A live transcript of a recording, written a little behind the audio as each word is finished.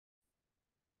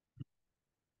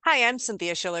Hi, I'm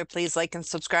Cynthia Schiller. Please like and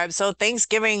subscribe. So,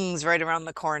 Thanksgiving's right around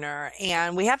the corner,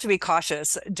 and we have to be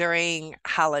cautious during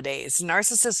holidays.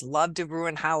 Narcissists love to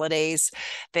ruin holidays.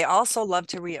 They also love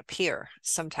to reappear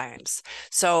sometimes.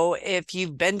 So, if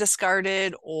you've been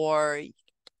discarded or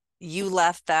you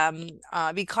left them,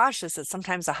 be cautious that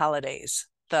sometimes the holidays,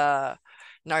 the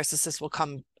narcissist will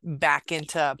come back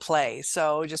into play.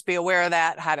 So just be aware of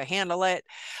that, how to handle it.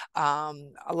 A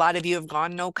lot of you have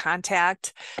gone no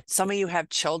contact. Some of you have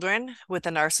children with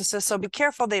a narcissist. So be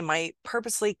careful. They might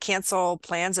purposely cancel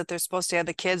plans that they're supposed to have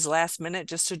the kids last minute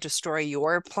just to destroy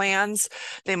your plans.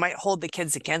 They might hold the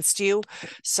kids against you.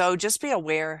 So just be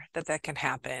aware that that can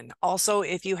happen. Also,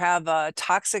 if you have a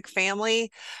toxic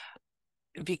family,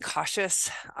 be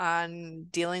cautious on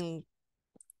dealing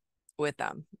with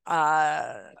them.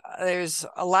 There's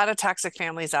a lot of toxic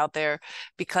families out there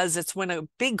because it's when a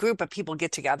big group of people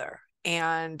get together,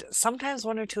 and sometimes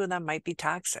one or two of them might be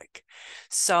toxic.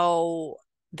 So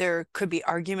there could be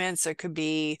arguments, there could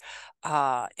be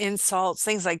insults,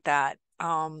 things like that.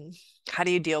 How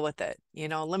do you deal with it?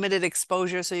 Limited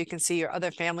exposure so you can see your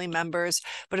other family members.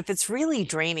 But if it's really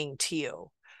draining to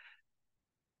you,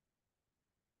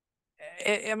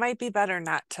 it might be better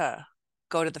not to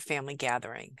go to the family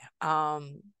gathering.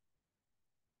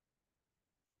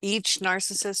 Each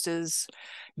narcissist is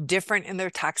different in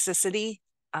their toxicity.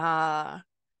 Uh,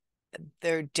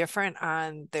 they're different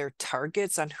on their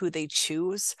targets, on who they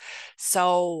choose.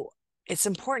 So it's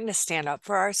important to stand up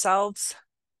for ourselves,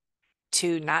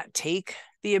 to not take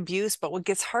the abuse. But what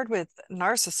gets hard with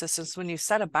narcissists is when you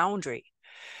set a boundary,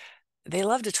 they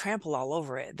love to trample all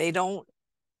over it. They don't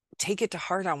take it to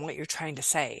heart on what you're trying to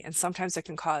say. And sometimes it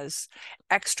can cause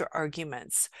extra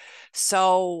arguments.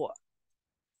 So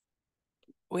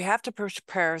we have to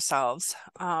prepare ourselves.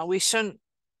 We shouldn't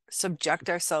subject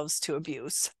ourselves to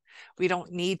abuse. We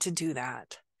don't need to do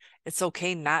that. It's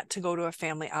okay not to go to a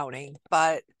family outing,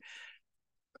 but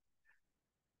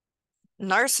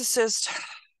narcissists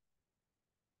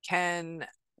can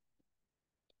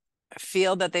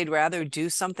feel that they'd rather do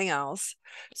something else.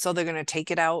 So they're going to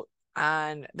take it out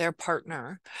on their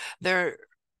partner. They're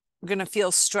going to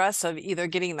feel stress of either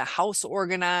getting the house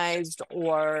organized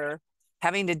or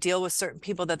having to deal with certain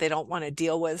people that they don't want to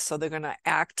deal with. So they're going to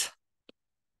act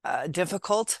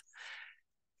difficult.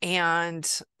 And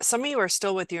some of you are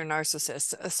still with your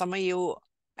narcissist. Some of you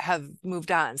have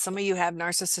moved on. Some of you have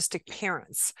narcissistic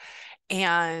parents.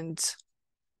 And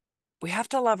we have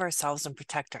to love ourselves and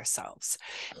protect ourselves.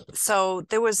 So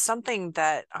there was something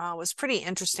that was pretty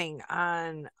interesting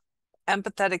on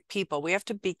empathetic people. We have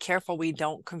to be careful we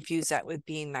don't confuse that with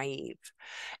being naive.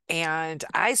 And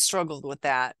I struggled with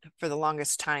that for the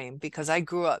longest time because I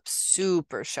grew up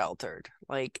super sheltered,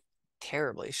 like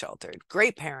terribly sheltered.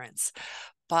 Great parents,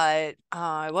 but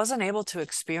I wasn't able to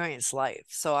experience life.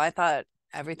 So I thought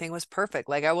everything was perfect.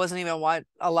 Like I wasn't even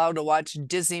allowed to watch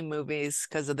Disney movies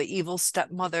because of the evil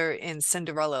stepmother in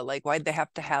Cinderella. Like why'd they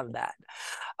have to have that?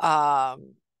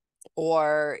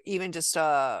 Or even just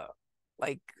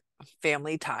like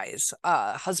family ties.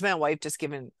 Husband and wife just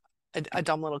giving a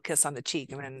dumb little kiss on the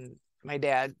cheek. And then my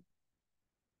dad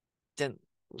didn't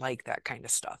like that kind of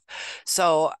stuff.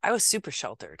 So I was super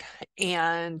sheltered.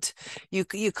 And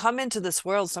you come into this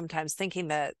world sometimes thinking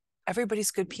that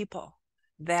everybody's good people,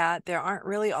 that there aren't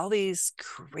really all these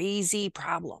crazy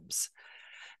problems.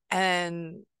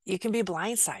 And you can be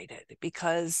blindsided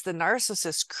because the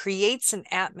narcissist creates an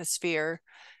atmosphere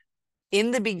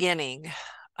in the beginning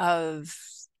of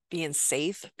being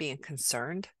safe, being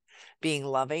concerned, being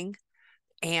loving.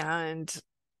 And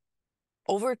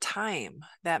over time,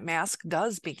 that mask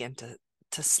does begin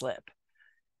to slip,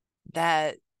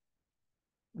 that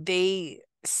they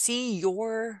see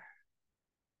your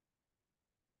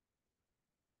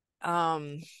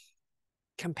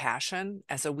compassion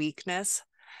as a weakness.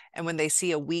 And when they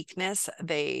see a weakness,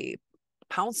 they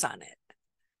pounce on it.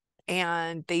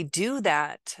 And they do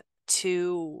that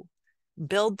to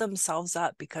build themselves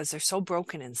up because they're so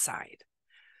broken inside.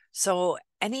 So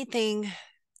anything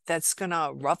that's going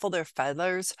to ruffle their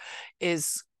feathers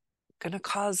is going to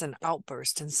cause an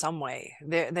outburst in some way.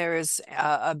 There is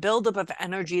a buildup of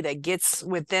energy that gets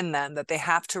within them that they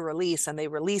have to release, and they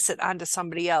release it onto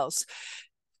somebody else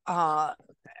to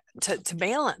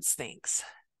balance things.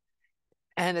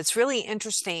 And it's really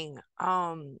interesting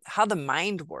how the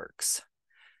mind works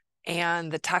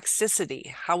and the toxicity,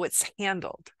 how it's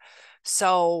handled.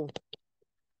 So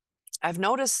I've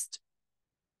noticed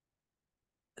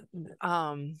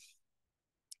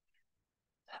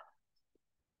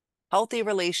healthy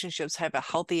relationships have a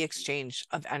healthy exchange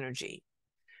of energy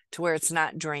to where it's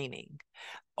not draining.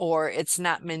 or it's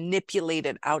not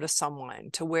manipulated out of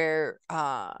someone to where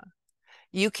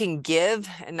you can give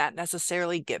and not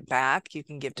necessarily get back. You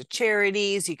can give to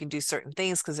charities, you can do certain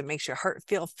things because it makes your heart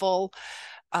feel full.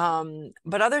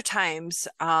 But other times,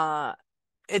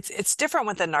 it's different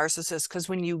with the narcissist, because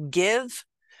when you give,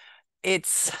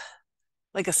 it's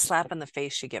like a slap in the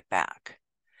face you get back.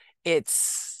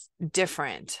 It's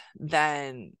different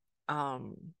than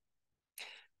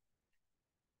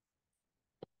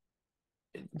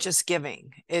just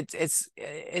giving.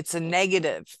 It's a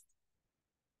negative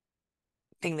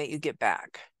thing that you get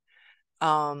back,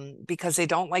 because they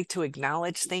don't like to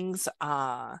acknowledge things.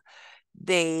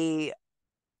 They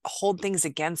hold things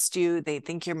against you. They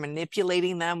think you're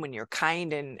manipulating them when you're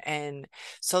kind, and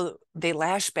so they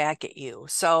lash back at you.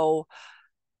 So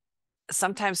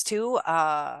sometimes too,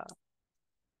 they're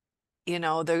going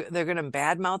to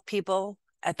badmouth people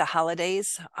at the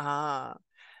holidays, or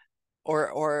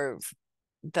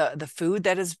the food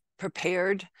that is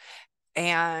prepared.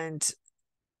 And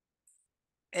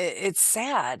it's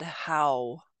sad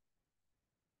how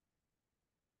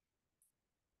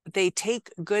they take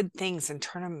good things and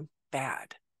turn them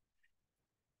bad.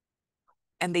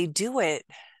 And they do it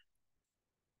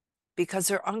because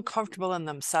they're uncomfortable in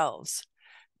themselves,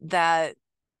 that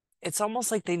it's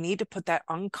almost like they need to put that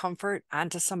uncomfort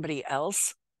onto somebody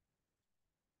else,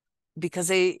 because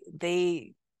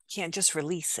they can't just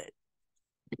release it.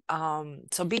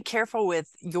 So be careful with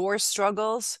your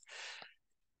struggles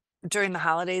during the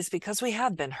holidays, because we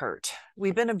have been hurt,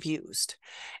 we've been abused,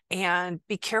 and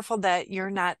be careful that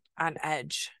you're not on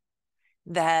edge,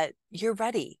 that you're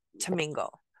ready to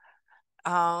mingle,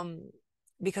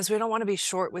 because we don't want to be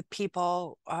short with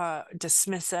people,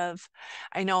 dismissive.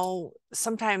 I know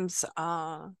sometimes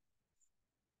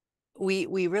we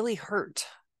really hurt,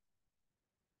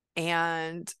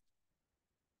 and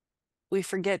we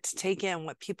forget to take in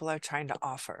what people are trying to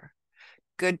offer.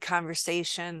 Good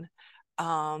conversation,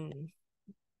 and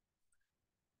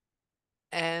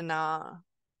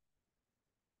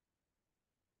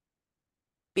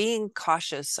being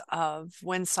cautious of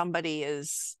when somebody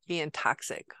is being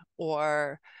toxic,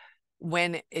 or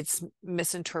when it's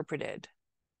misinterpreted.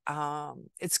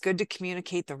 It's good to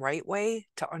communicate the right way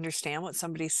to understand what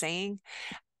somebody's saying.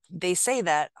 They say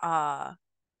that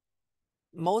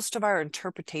most of our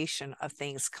interpretation of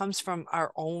things comes from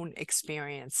our own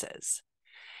experiences.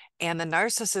 And the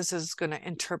narcissist is going to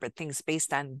interpret things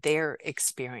based on their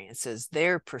experiences,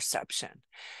 their perception.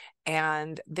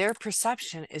 And their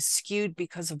perception is skewed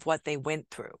because of what they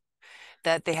went through,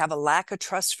 that they have a lack of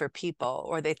trust for people,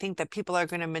 or they think that people are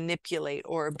going to manipulate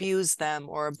or abuse them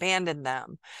or abandon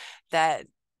them, that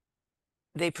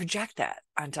they project that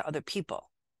onto other people.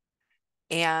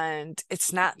 And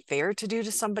it's not fair to do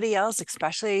to somebody else,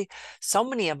 especially so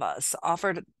many of us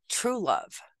offered true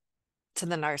love to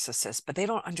the narcissist, but they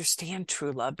don't understand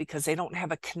true love because they don't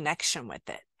have a connection with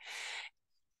it.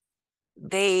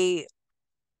 They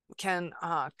can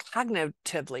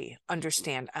cognitively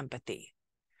understand empathy,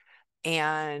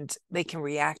 and they can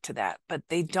react to that, but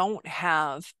they don't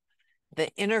have the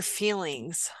inner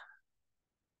feelings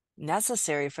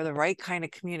necessary for the right kind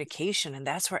of communication. And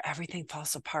that's where everything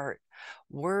falls apart.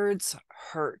 Words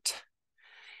hurt,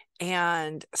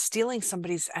 and stealing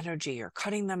somebody's energy or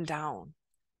cutting them down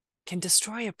can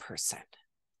destroy a person.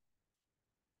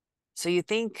 So you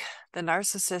think the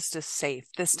narcissist is safe.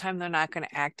 This time they're not going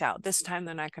to act out. This time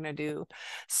they're not going to do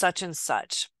such and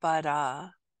such. But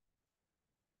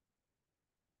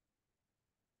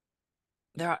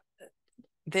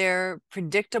they're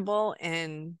predictable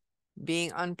in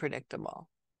being unpredictable,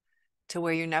 to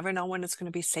where you never know when it's going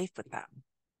to be safe with them.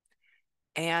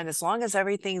 And as long as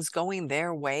everything's going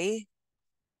their way,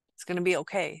 it's going to be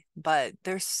okay. But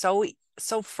they're so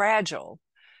fragile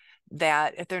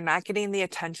that if they're not getting the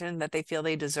attention that they feel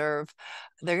they deserve,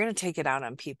 they're going to take it out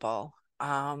on people.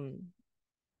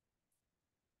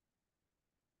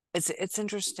 It's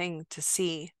interesting to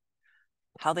see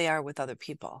how they are with other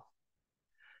people.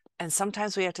 And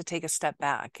sometimes we have to take a step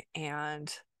back,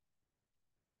 and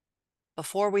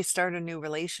before we start a new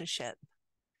relationship,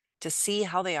 to see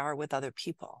how they are with other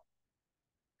people,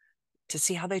 to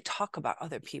see how they talk about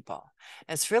other people.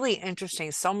 And it's really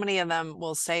interesting. So many of them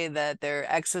will say that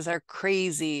their exes are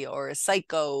crazy or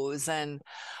psychos. And,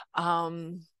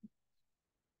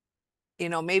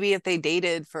 maybe if they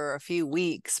dated for a few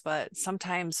weeks, but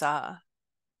sometimes,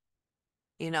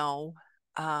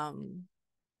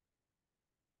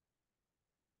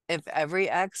 if every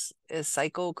ex is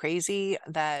psycho crazy,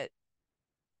 that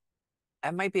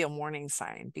might be a warning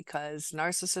sign, because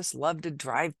narcissists love to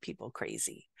drive people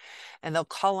crazy, and they'll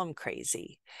call them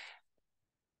crazy.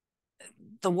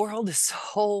 the world is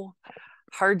so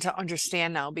hard to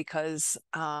understand now because,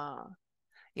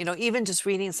 even just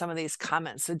reading some of these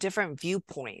comments, the different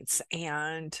viewpoints,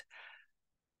 and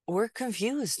we're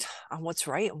confused on what's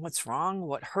right and what's wrong,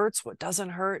 what hurts, what doesn't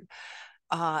hurt.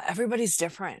 Everybody's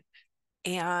different,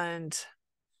 and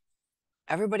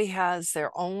everybody has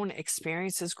their own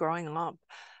experiences growing up,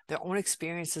 their own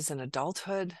experiences in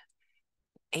adulthood,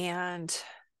 and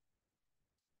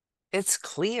it's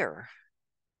clear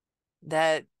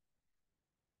that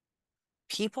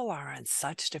people are on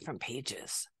such different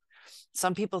pages.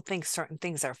 Some people think certain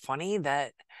things are funny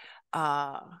that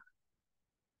uh,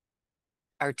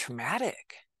 are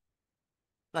traumatic,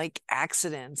 like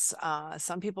accidents.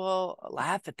 Some people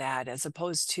laugh at that as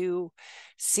opposed to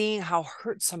seeing how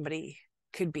hurt somebody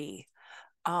could be.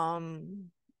 The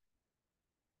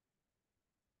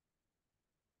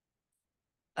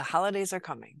holidays are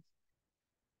coming,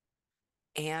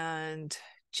 and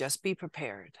just be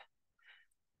prepared.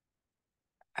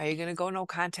 Are you going to go no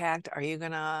contact? Are you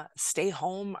going to stay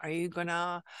home? Are you going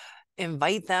to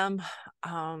invite them?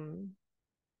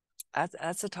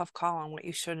 That's a tough call on what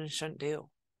you should and shouldn't do.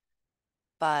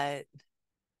 But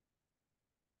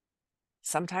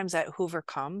sometimes that Hoover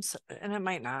comes, and it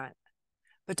might not,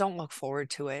 but don't look forward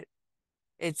to it.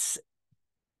 It's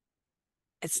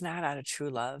not out of true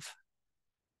love.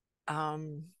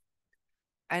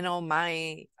 I know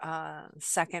my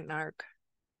second narc,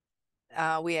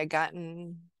 we had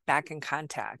gotten back in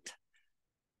contact.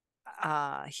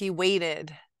 He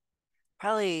waited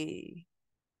probably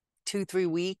 2-3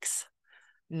 weeks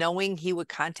knowing he would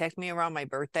contact me around my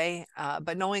birthday,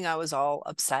 but knowing I was all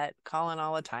upset, calling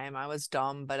all the time. I was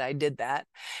dumb, but I did that.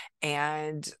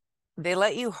 And they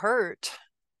let you hurt.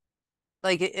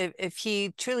 Like if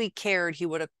he truly cared, he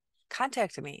would have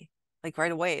contacted me like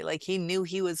right away. Like he knew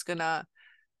he was gonna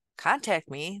contact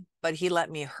me, but he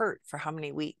let me hurt for how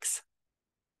many weeks,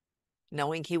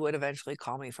 knowing he would eventually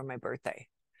call me for my birthday.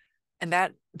 And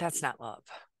that's not love.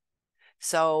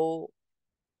 So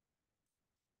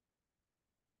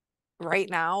right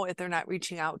now, if they're not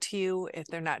reaching out to you, if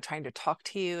they're not trying to talk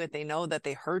to you, if they know that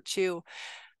they hurt you,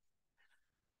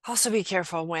 also be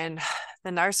careful when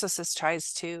the narcissist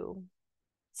tries to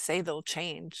say they'll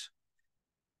change.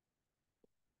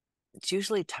 It's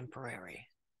usually temporary.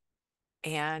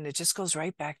 And it just goes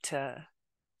right back to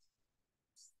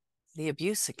the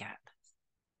abuse again,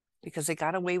 because they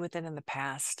got away with it in the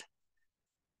past.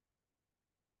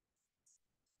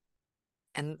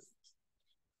 And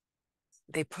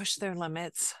they push their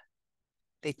limits.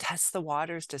 They test the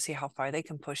waters to see how far they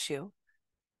can push you.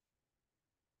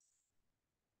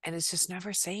 And it's just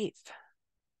never safe.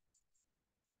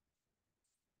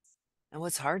 And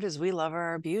what's hard is we love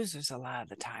our abusers a lot of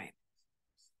the time.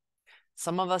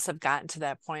 Some of us have gotten to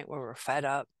that point where we're fed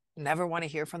up, never want to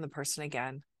hear from the person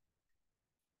again.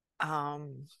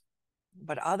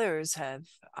 But others have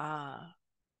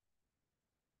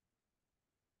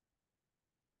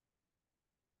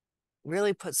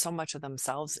really put so much of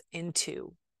themselves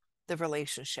into the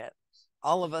relationship.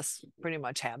 All of us pretty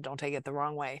much have, don't take it the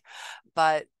wrong way,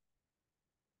 but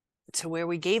to where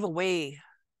we gave away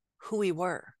who we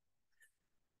were.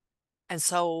 And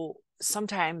so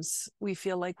sometimes we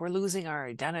feel like we're losing our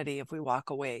identity if we walk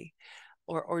away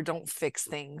or don't fix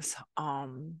things.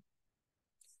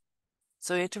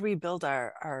 So we have to rebuild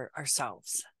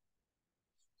ourselves.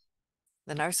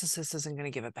 The narcissist isn't going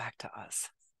to give it back to us.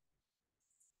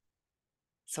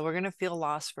 So we're going to feel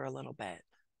lost for a little bit.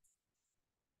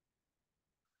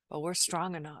 But we're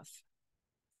strong enough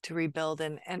to rebuild.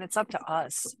 And it's up to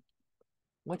us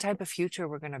what type of future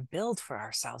we're going to build for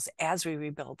ourselves as we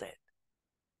rebuild it.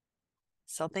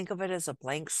 So think of it as a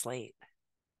blank slate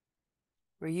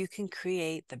where you can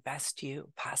create the best you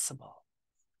possible.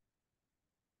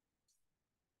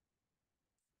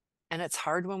 And it's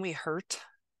hard when we hurt,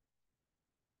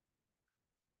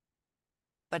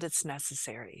 but it's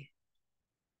necessary.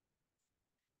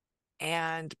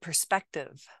 And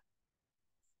perspective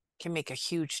can make a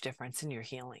huge difference in your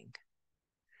healing.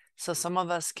 So some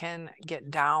of us can get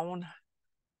down,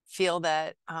 feel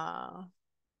that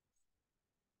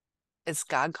it's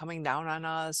God coming down on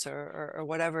us or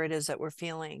whatever it is that we're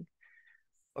feeling,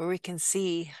 or we can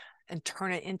see and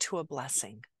turn it into a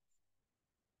blessing,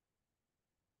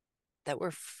 that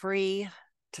we're free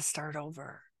to start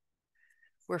over.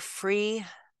 We're free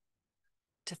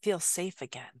to feel safe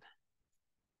again.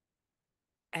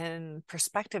 And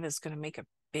perspective is going to make a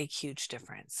big, huge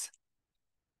difference.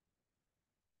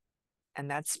 And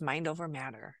that's mind over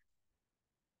matter.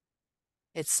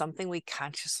 It's something we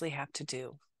consciously have to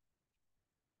do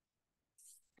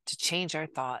to change our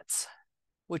thoughts.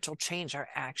 which will change our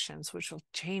actions, which will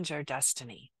change our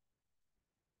destiny.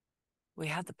 We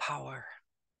have the power.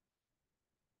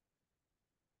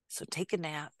 So take a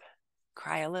nap,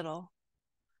 cry a little,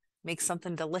 make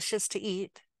something delicious to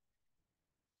eat,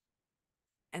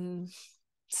 and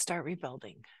start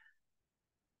rebuilding.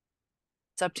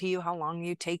 It's up to you how long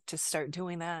you take to start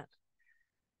doing that.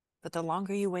 But the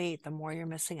longer you wait, the more you're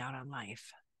missing out on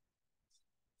life.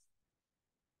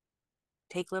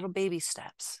 Take little baby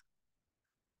steps.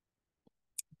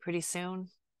 Pretty soon,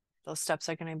 those steps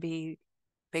are going to be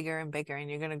bigger and bigger, and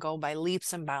you're going to go by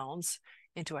leaps and bounds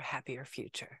into a happier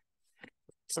future.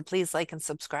 So please like and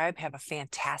subscribe. Have a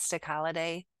fantastic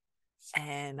holiday,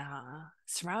 and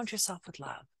surround yourself with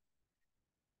love.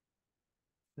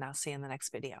 And I'll see you in the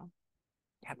next video.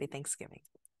 Happy Thanksgiving.